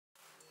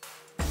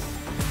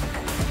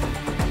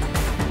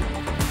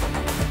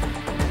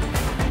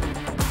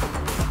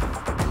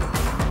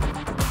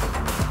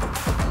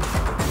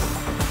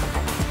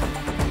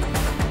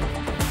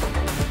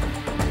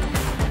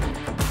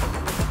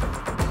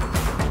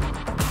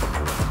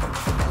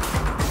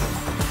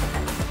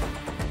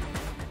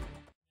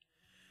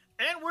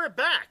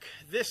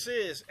This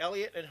is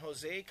Elliot and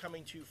Jose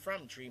coming to you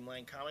from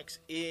Dreamland Comics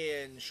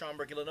in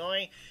Schaumburg,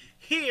 Illinois,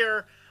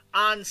 here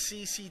on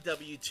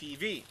CCW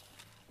TV.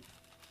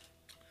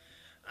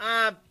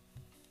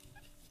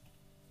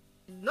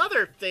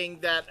 Another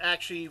thing that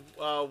actually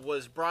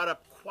was brought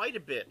up quite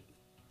a bit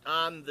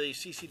on the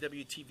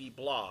CCW TV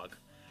blog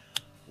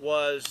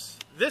was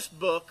this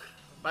book.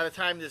 By the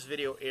time this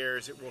video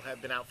airs, it will have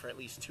been out for at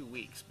least 2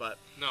 weeks. But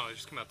no, it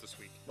just came out this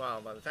week.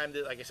 Well, by the time,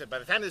 like I said, by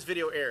the time this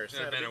video airs,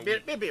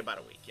 maybe about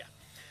a week. Yeah.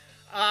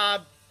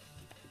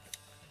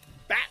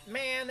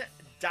 Batman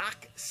Doc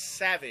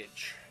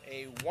Savage,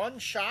 a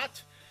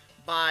one-shot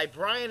by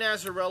Brian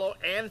Azzarello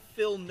and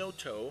Phil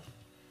Noto.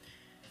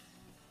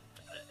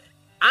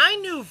 I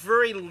knew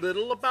very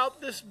little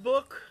about this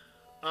book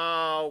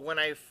when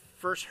I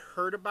first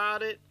heard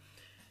about it.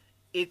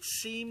 It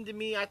seemed to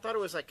me, I thought it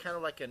was like kind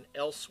of like an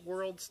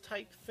Elseworlds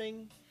type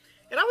thing.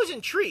 And I was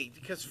intrigued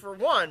because, for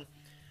one,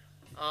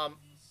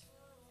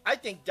 I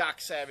think Doc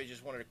Savage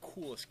is one of the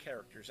coolest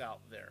characters out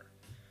there.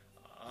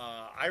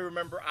 I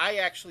remember I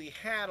actually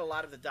had a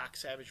lot of the Doc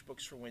Savage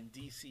books from when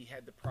DC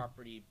had the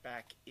property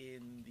back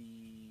in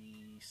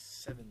the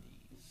 70s.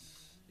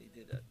 They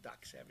did a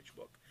Doc Savage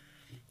book.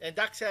 And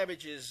Doc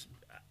Savage is...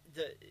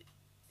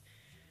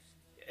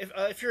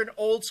 If you're an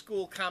old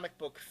school comic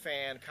book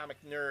fan, comic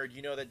nerd,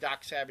 you know that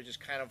Doc Savage is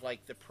kind of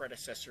like the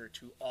predecessor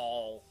to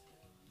all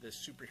the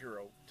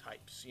superhero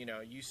types. You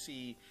know, you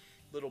see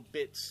little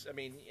bits. I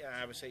mean,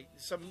 I would say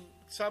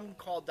some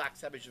call Doc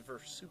Savage the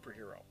first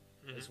superhero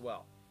as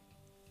well.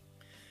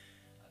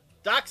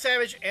 Doc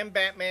Savage and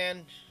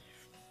Batman,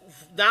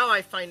 now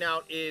I find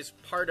out, is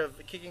part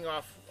of kicking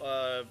off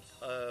a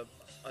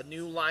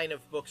new line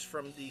of books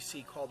from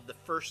DC called The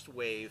First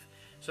Wave.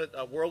 So,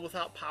 A World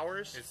Without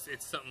Powers?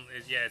 It's something,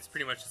 it's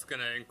pretty much just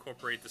going to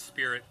incorporate the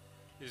spirit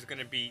is going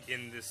to be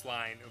in this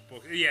line of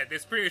books. Yeah,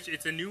 it's pretty much,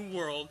 it's a new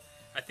world.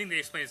 I think they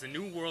explain it's a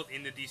new world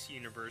in the DC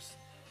universe,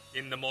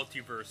 in the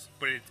multiverse,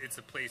 but it's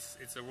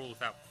a world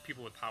without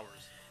people with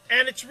powers.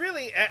 And it's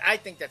really, I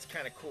think that's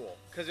kind of cool.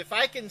 Because if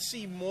I can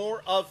see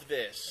more of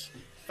this,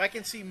 if I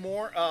can see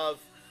more of,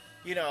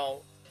 you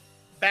know,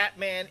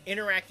 Batman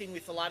interacting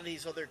with a lot of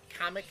these other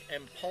comic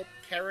and pulp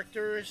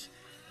characters...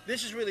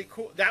 This is really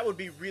cool. That would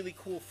be really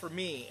cool for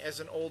me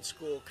as an old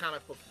school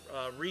comic book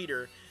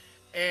reader.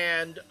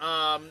 And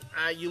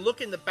you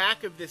look in the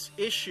back of this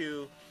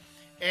issue,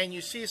 and you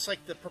see it's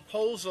like the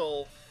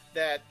proposal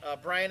that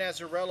Brian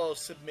Azzarello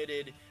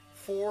submitted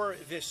for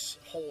this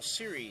whole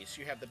series.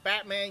 You have the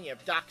Batman, you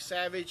have Doc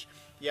Savage,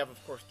 you have,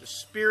 of course, the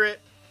Spirit.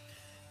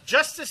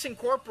 Justice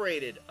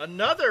Incorporated,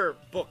 another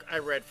book I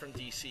read from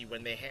DC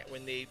when they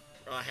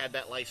had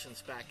that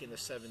license back in the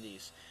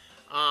 70s.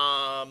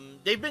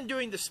 They've been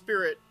doing the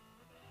Spirit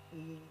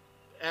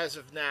as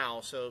of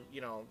now, so, you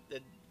know,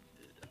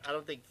 I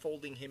don't think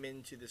folding him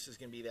into this is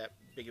going to be that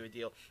big of a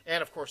deal.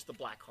 And, of course, the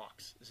Black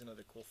Hawks is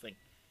another cool thing.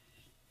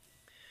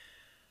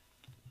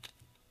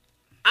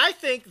 I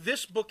think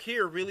this book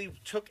here really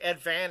took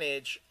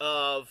advantage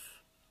of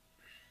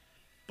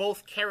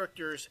both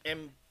characters,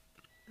 and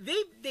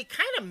they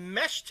kind of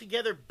meshed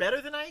together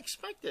better than I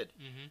expected,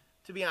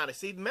 to be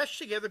honest. They meshed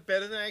together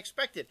better than I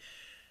expected.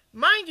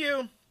 Mind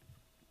you,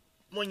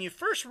 when you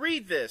first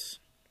read this,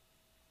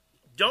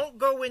 don't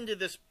go into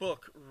this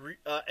book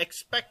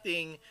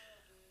expecting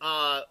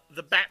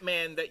the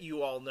Batman that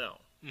you all know.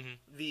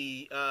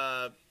 The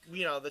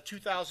the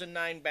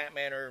 2009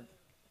 Batman or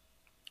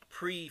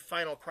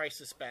pre-Final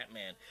Crisis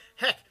Batman.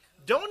 Heck,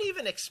 don't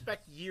even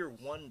expect Year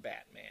One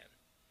Batman,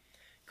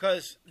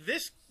 because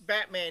this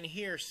Batman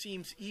here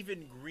seems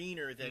even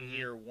greener than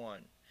Year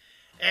One.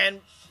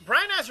 And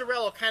Brian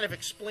Azzarello kind of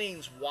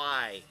explains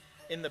why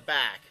in the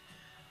back.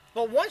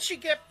 But once you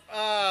get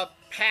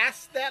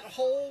past that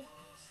whole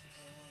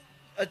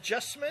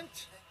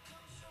adjustment,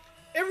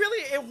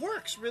 it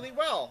works really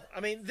well. I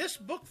mean, this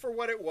book, for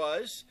what it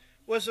was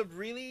a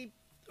really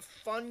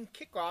fun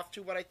kickoff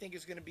to what I think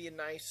is going to be a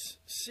nice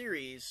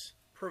series,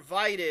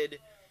 provided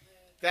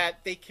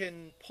that they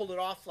can pull it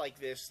off like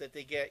this, that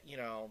they get, you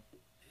know,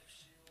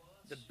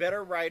 the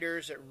better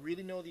writers that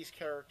really know these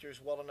characters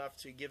well enough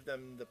to give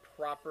them the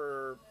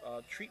proper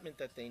treatment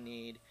that they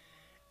need.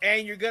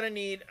 And you're going to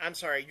need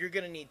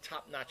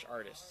top-notch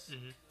artists.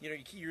 You know,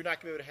 you're not going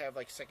to be able to have,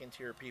 like,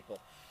 second-tier people.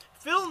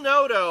 Phil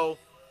Noto,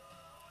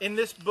 in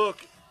this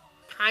book,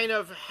 kind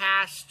of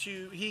has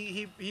to...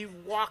 He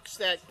walks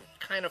that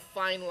kind of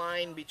fine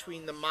line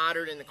between the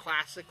modern and the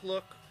classic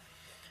look.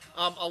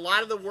 A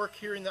lot of the work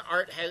here in the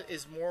art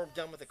is more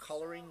done with the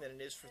coloring than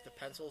it is with the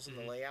pencils and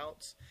the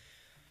layouts.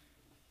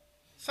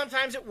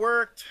 Sometimes it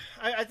worked.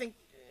 I think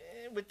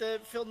with the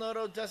Phil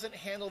Noto doesn't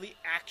handle the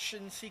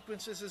action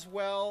sequences as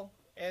well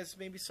as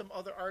maybe some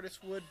other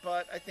artists would,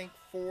 but I think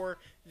for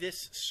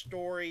this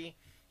story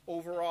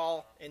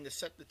overall and to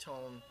set the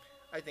tone,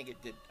 I think it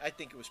did. I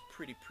think it was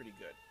pretty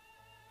good.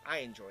 I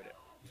enjoyed it.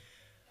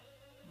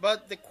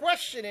 But the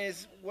question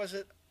is, was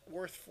it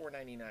worth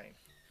 $4.99?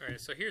 All right,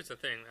 so here's the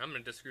thing. I'm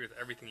going to disagree with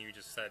everything you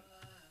just said,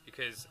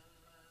 because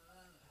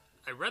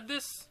I read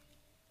this,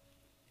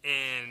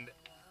 and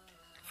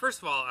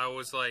first of all, I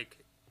was like,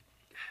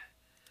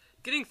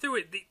 getting through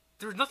it,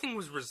 nothing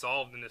was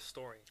resolved in this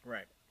story.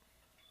 Right.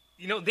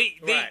 You know,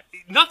 Right.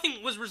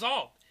 nothing was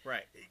resolved.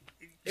 Right.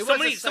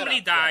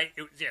 Somebody died.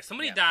 Right.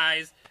 Somebody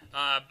dies.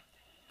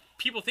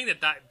 People think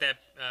that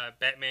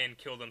Batman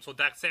killed him, so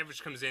Doc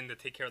Savage comes in to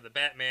take care of the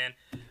Batman,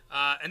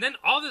 and then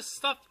all this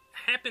stuff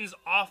happens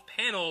off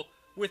panel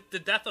with the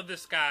death of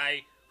this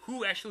guy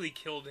who actually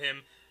killed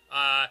him.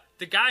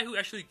 The guy who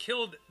actually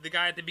killed the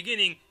guy at the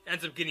beginning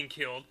ends up getting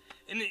killed,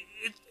 and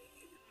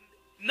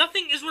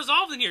nothing is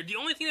resolved in here. The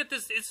only thing that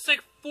it's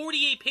like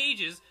 48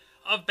 pages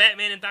of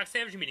Batman and Doc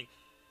Savage meeting,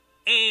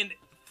 and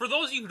for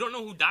those of you who don't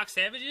know who Doc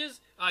Savage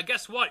is,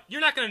 guess what? You're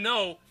not gonna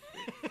know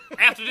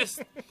after this.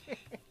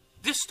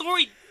 This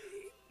story,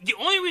 the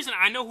only reason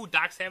I know who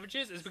Doc Savage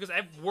is because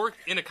I've worked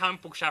in a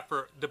comic book shop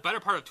for the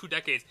better part of 2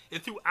 decades,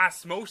 and through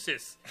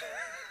osmosis,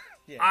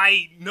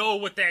 I know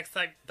what Doc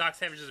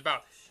Savage is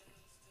about.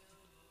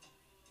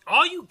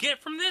 All you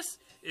get from this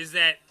is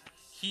that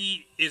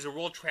he is a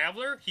world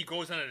traveler, he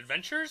goes on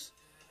adventures,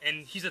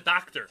 and he's a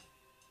doctor.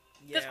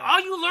 Yeah. That's all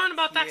you learn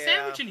about Doc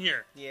Savage in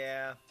here.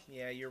 Yeah,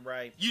 you're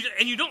right.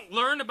 You don't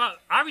learn about.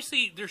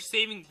 Obviously, they're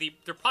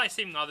probably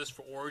saving all this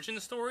for origin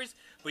stories,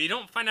 but you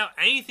don't find out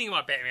anything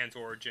about Batman's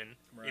origin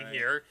in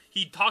here.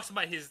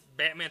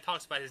 Batman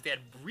talks about his dad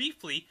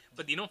briefly,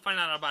 but you don't find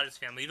out about his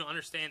family. You don't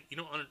understand. You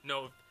don't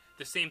know if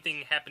the same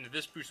thing happened to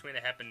this Bruce Wayne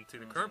that happened to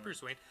the current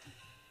Bruce Wayne,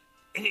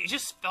 and it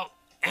just felt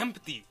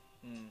empty.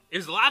 It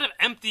was a lot of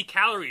empty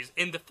calories,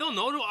 and the Phil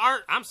Noto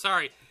art. I'm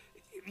sorry.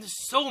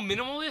 It's so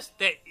minimalist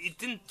that it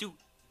didn't do.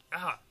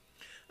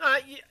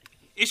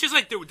 It's just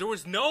like there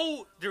was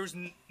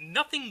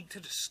nothing to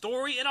the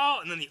story at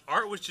all, and then the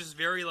art was just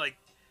very like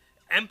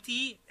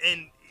empty.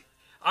 And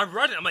I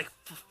read it, I'm like,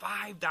 for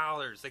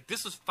 $5, like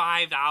this was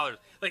 $5.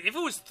 Like if it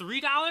was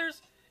 $3, and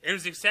it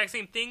was the exact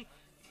same thing,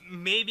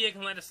 maybe I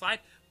can let it slide.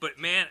 But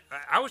man,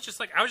 I was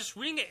just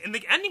reading it, and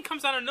the ending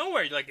comes out of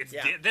nowhere. You're like,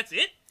 that's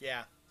it.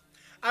 Yeah.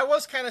 I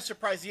was kind of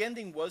surprised. The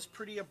ending was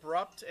pretty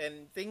abrupt,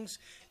 and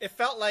it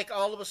felt like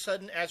all of a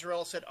sudden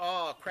Azrael said,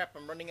 oh, crap,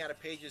 I'm running out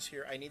of pages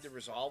here. I need to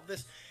resolve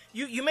this.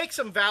 You make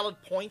some valid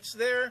points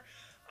there.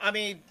 I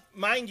mean,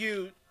 mind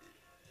you,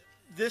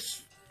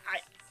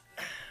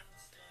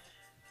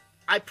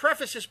 I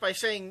preface this by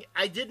saying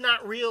I did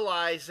not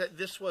realize that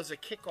this was a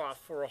kickoff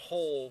for a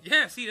whole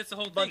that's the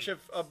whole bunch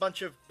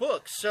of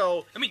books.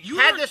 So I mean,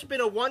 this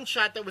been a one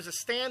shot that was a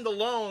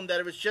standalone, that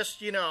it was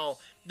just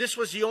this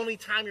was the only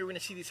time you were going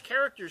to see these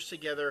characters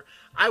together,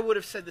 I would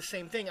have said the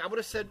same thing. I would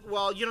have said,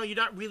 well, you're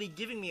not really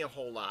giving me a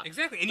whole lot.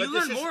 Exactly, and you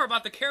learn more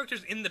about the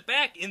characters in the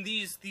back in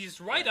these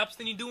write-ups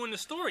than you do in the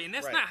story, and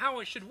that's not how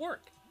it should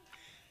work.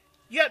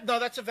 Yeah, no,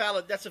 that's a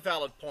valid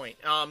point.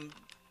 I'm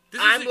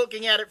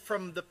looking at it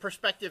from the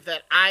perspective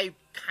that I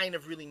kind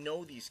of really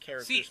know these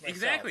characters myself.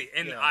 Exactly,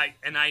 and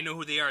I know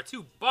who they are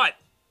too. But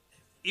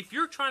if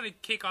you're trying to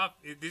kick off,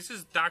 this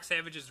is Doc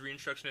Savage's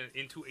reintroduction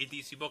into a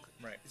DC book.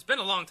 Right. It's been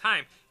a long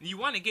time, and you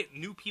want to get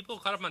new people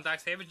caught up on Doc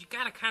Savage. You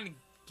gotta kind of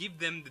give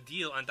them the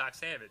deal on Doc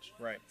Savage.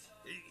 Right.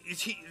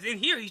 In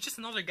here, he's just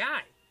another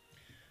guy.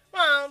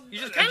 Well,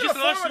 he's just kind of a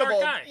formidable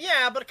guy.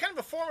 Yeah, but kind of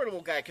a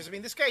formidable guy, because I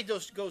mean, this guy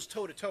goes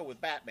toe to toe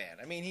with Batman.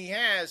 I mean, he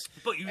has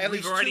at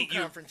least two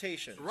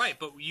confrontations. Right,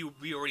 but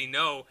we already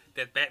know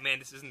that Batman.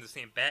 This isn't the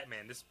same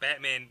Batman. This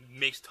Batman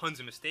makes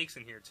tons of mistakes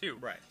in here too.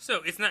 Right.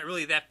 So it's not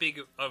really that big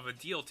of a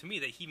deal to me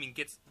that he even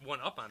gets one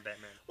up on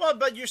Batman. Well,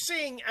 but I'm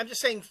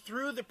just saying,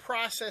 through the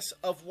process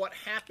of what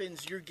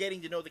happens, you're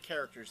getting to know the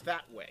characters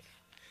that way.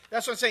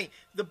 That's what I'm saying.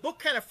 The book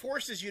kind of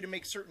forces you to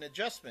make certain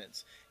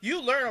adjustments.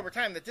 You learn over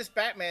time that this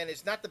Batman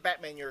is not the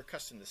Batman you're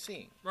accustomed to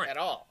seeing at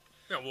all.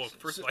 Yeah, well,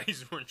 first of all,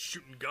 he's weren't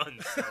shooting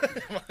guns. So.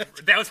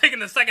 That was like in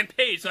the second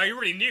page, so I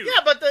already knew.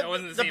 Yeah, but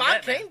the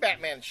Bob Kane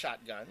Batman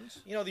shot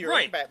guns. The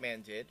early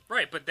Batman did.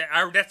 Right, but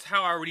that's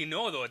how I already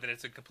know, though, that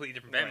it's a completely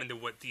different Batman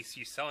than what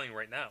DC is selling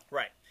right now.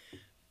 Right.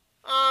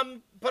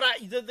 But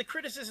the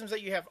criticisms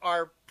that you have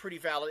are pretty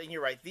valid, and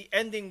you're right. The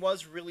ending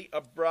was really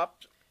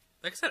abrupt.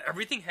 Like I said,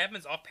 everything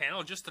happens off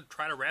panel just to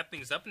try to wrap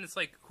things up, and it's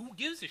like, who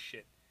gives a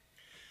shit?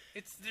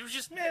 There was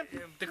just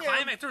the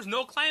climax. There was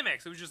no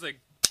climax. It was just like,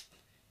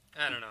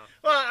 I don't know.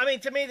 Well, I mean,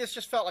 to me, this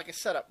just felt like a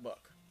setup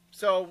book.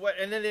 So,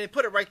 and then they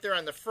put it right there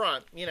on the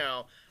front.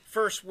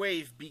 First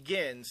wave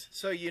begins,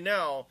 so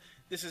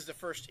this is the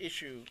first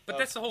issue. But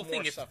that's the whole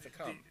thing. Stuff to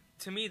come.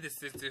 To me, this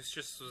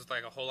just was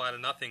like a whole lot of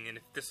nothing. And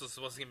if this was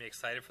supposed to get me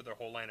excited for their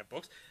whole line of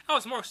books, I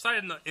was more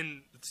excited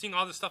in seeing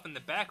all the stuff in the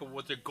back of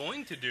what they're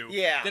going to do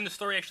than the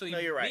story actually. No,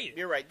 you're right. Made.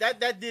 You're right. That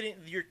didn't.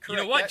 You're correct. You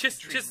know what?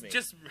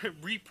 Just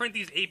reprint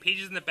these 8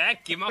 pages in the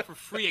back, give them out for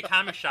free at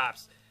comic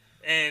shops,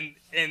 and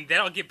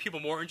that'll get people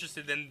more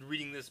interested than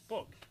reading this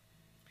book.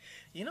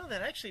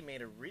 That actually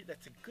made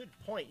that's a good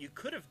point. You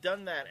could have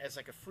done that as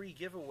like a free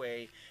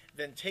giveaway,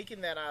 then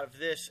taken that out of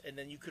this, and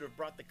then you could have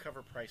brought the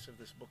cover price of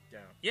this book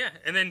down. Yeah,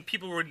 and then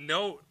people would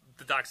know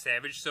the Doc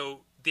Savage,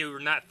 so they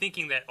were not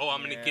thinking that,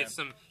 I'm going to get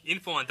some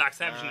info on Doc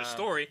Savage in the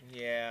story.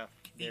 Yeah.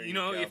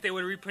 If they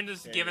would have reprinted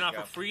this, given out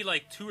for free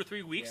like 2 or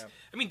 3 weeks. Yeah.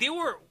 I mean, they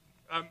were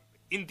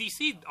in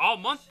DC all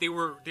month. They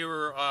were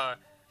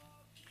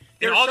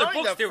They're all the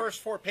showing books, the first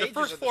 4 pages the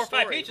first of 4 or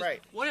 5 story, pages.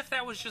 right. What if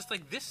that was just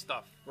like this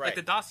stuff, Right. like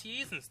the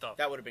dossiers and stuff?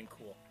 That would have been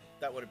cool.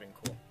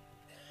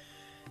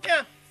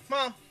 Yeah,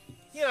 well,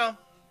 you know,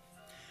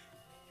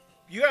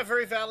 you have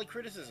very valid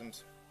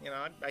criticisms. You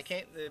know, I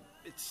can't.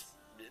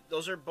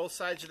 Those are both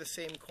sides of the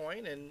same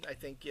coin, and I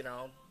think, you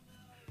know,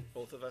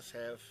 both of us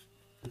have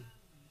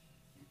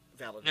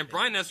valid. And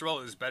Brian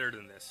Azzarello is better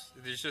than this.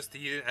 There's just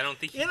I don't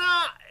think you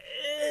know.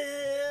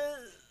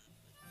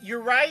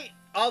 You're right.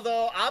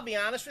 Although I'll be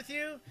honest with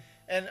you,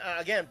 and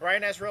again,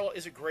 Brian Azzarello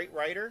is a great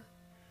writer,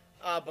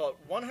 but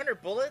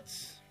 100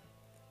 Bullets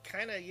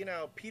kind of, you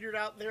know, petered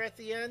out there at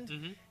the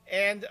end,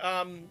 and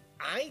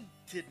I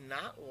did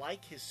not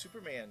like his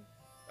Superman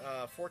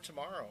for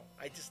Tomorrow.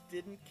 I just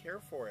didn't care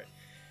for it.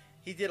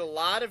 He did a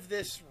lot of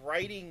this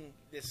writing,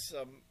 this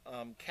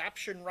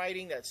caption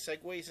writing that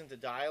segues into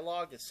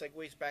dialogue, that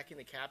segues back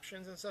into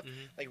captions and stuff,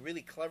 like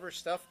really clever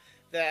stuff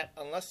that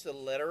unless the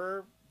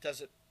letterer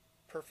does it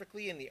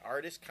perfectly and the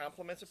artist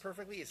complements it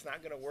perfectly, it's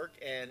not going to work,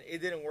 and it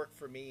didn't work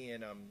for me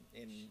in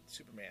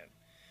Superman.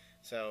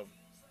 So,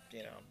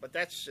 you know, but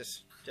that's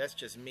just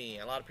me.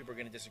 A lot of people are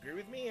going to disagree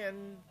with me,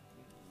 and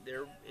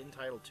they're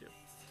entitled to.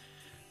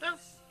 Well,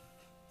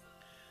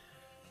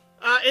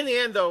 in the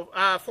end, though,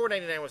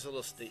 $4.99 was a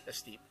little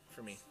steep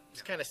for me.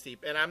 It's kind of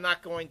steep, and I'm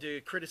not going to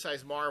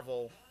criticize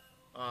Marvel,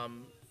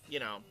 you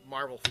know,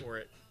 Marvel for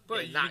it.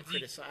 But I'm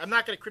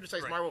not going to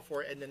criticize Marvel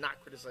for it and then not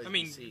criticize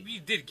DC. You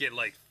did get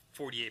like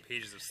 48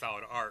 pages of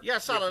solid art. Yeah,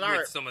 solid art.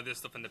 With some of this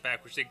stuff in the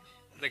back, which they,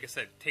 like I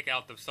said, take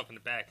out the stuff in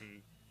the back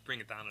and bring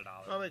it down $1.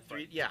 Well, I was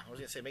going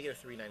to say make it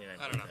a $3.99.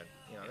 I don't know.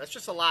 You know, that's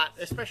just a lot,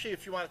 especially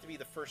if you want it to be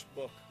the first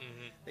book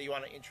that you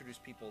want to introduce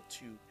people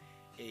to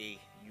a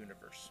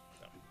universe.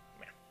 So,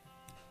 yeah.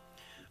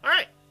 All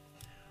right.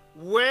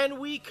 When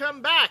we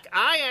come back,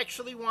 I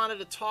actually wanted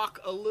to talk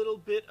a little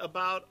bit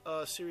about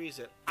a series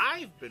that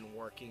I've been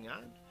working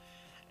on.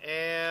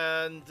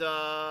 And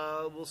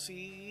we'll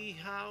see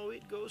how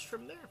it goes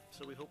from there.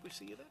 So we hope we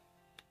see you then.